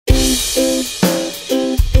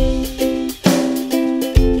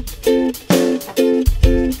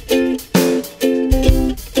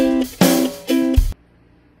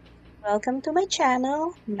Welcome to my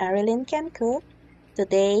channel, Marilyn Can Cook.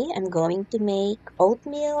 Today I'm going to make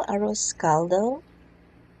oatmeal arroz caldo.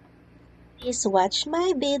 Please watch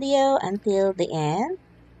my video until the end.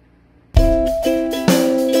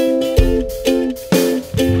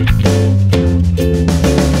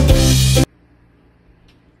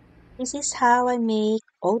 This is how I make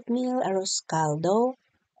oatmeal arroz caldo,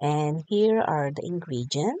 and here are the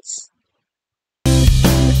ingredients.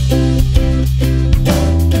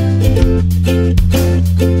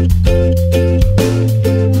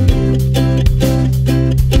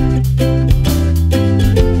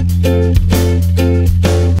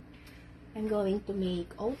 I'm going to make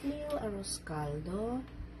oatmeal arroz caldo.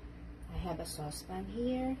 I have a saucepan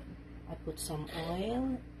here. I put some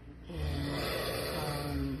oil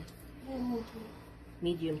and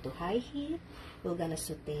medium to high heat. We're gonna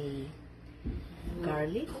saute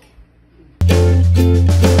garlic.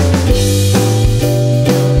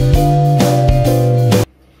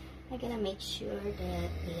 I'm gonna make sure that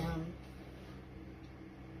the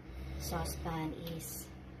saucepan is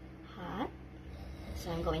hot. So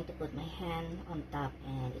I'm going to put my hand on top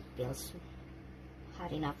and it feels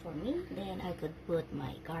hot enough for me. Then I could put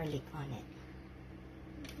my garlic on it.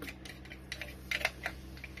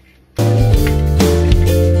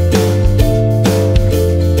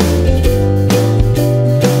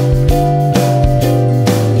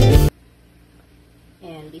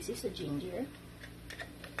 And this is a ginger.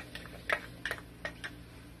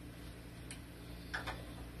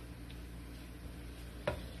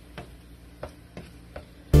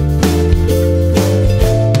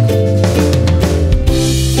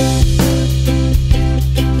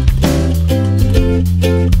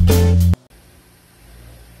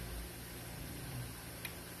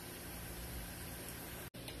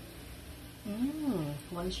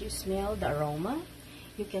 Once you smell the aroma,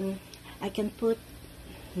 I can put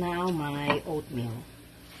now my oatmeal.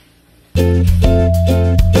 I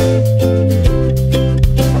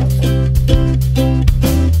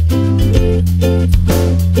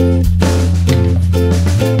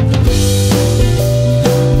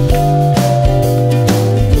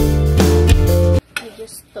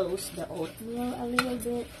just toast the oatmeal a little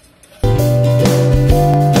bit.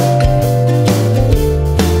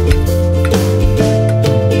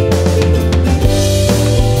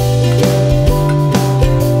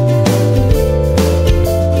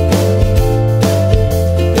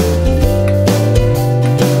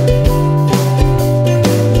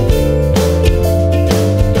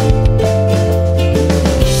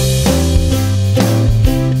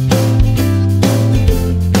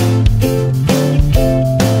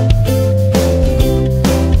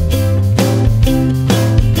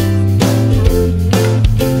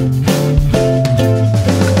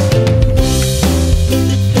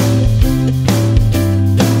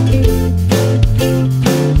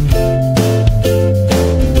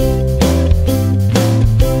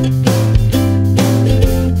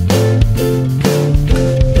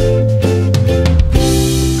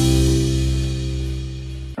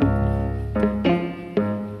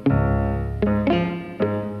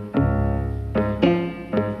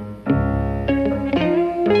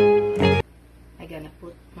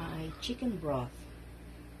 Chicken broth.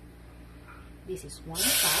 This is 1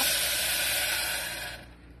 cup.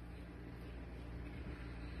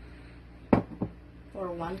 For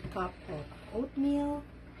 1 cup of oatmeal,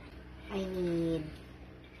 I need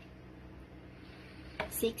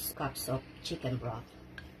 6 cups of chicken broth.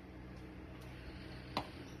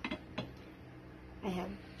 I have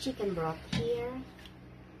chicken broth here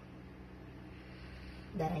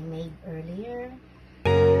that I made earlier.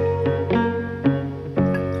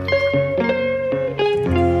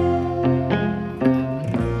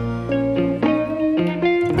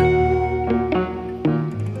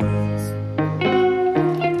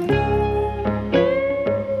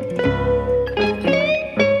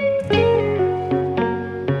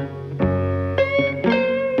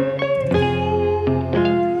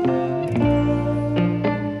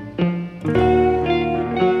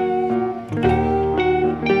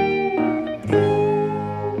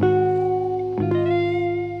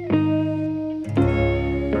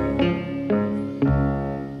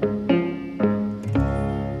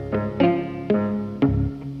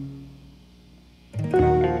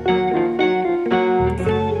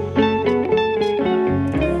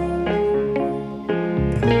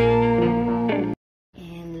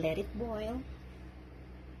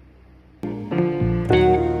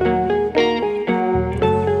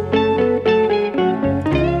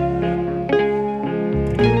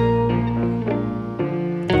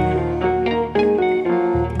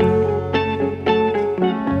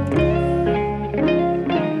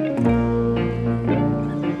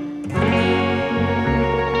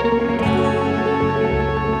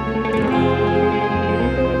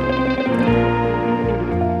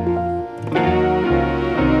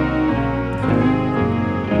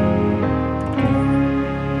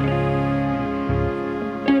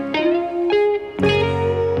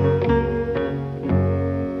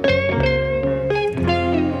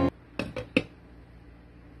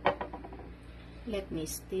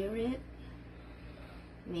 stir it.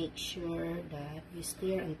 Make sure that you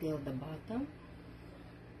stir until the bottom.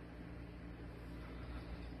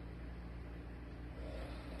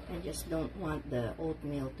 I just don't want the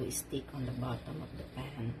oatmeal to stick on the bottom of the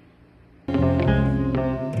pan.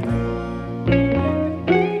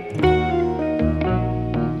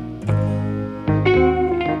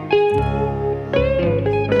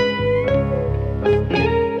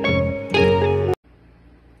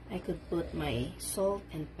 I could put my salt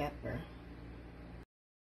and pepper.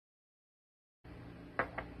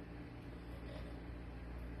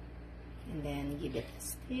 And then give it a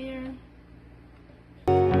stir.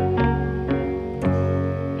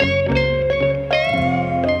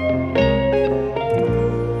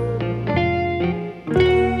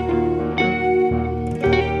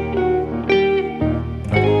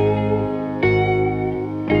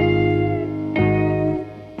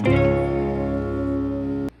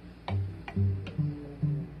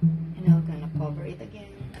 And I'm gonna cover it again.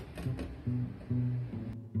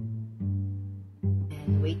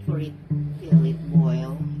 And wait for it till it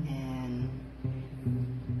boil, and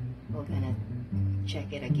we're gonna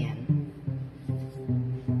check it again.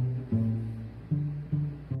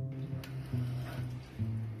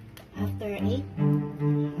 After 8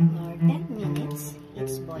 or 10 minutes,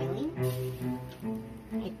 it's boiling.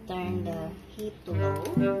 I turn the heat to low.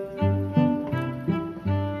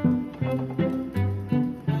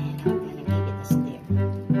 And I'm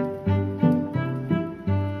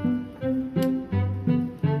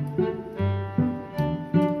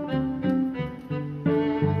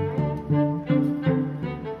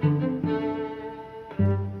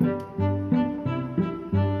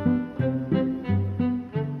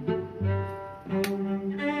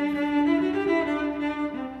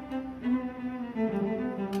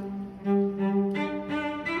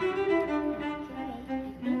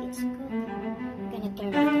gonna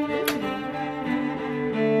give it a stir.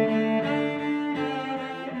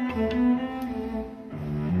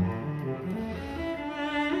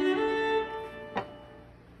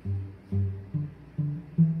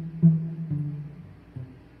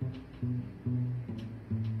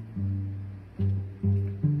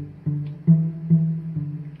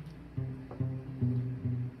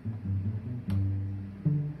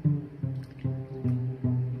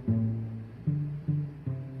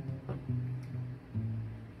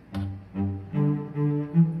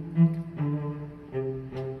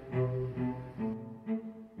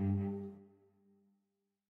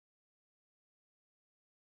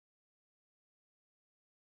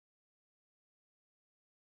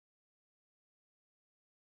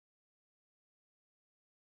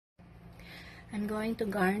 I'm going to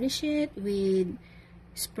garnish it with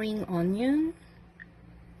spring onion,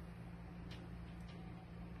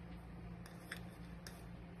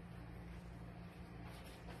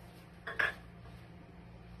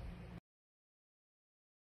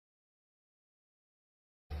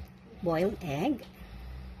 boiled egg,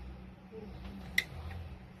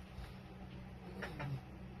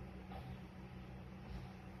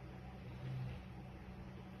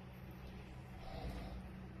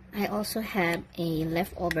 I also have a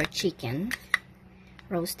leftover chicken,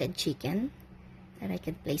 roasted chicken, that I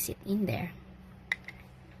could place it in there.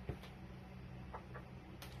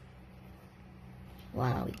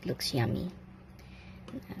 Wow, it looks yummy.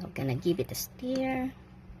 I'm gonna give it a stir.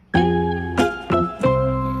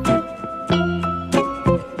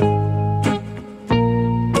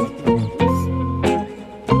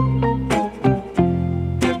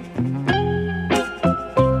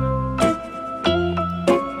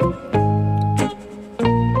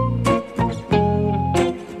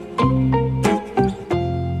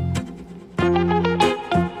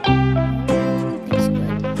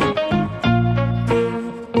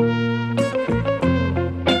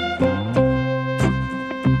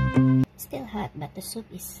 But the soup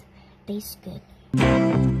tastes good.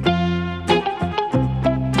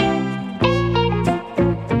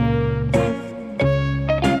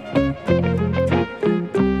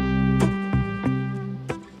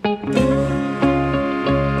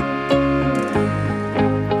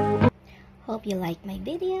 Hope you like my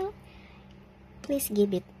video. Please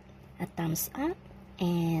give it a thumbs up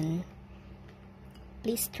and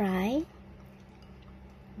please try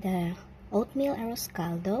the oatmeal arroz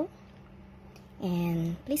caldo.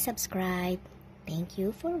 And please subscribe. Thank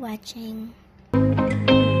you for watching.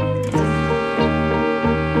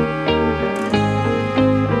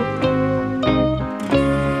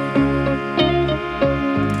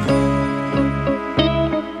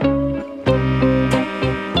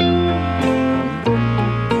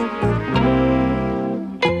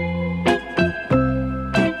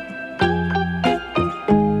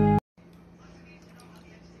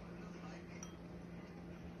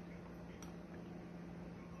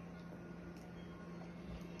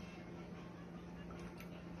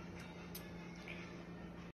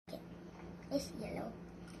 It's yellow.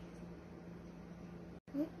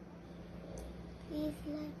 It's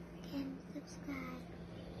like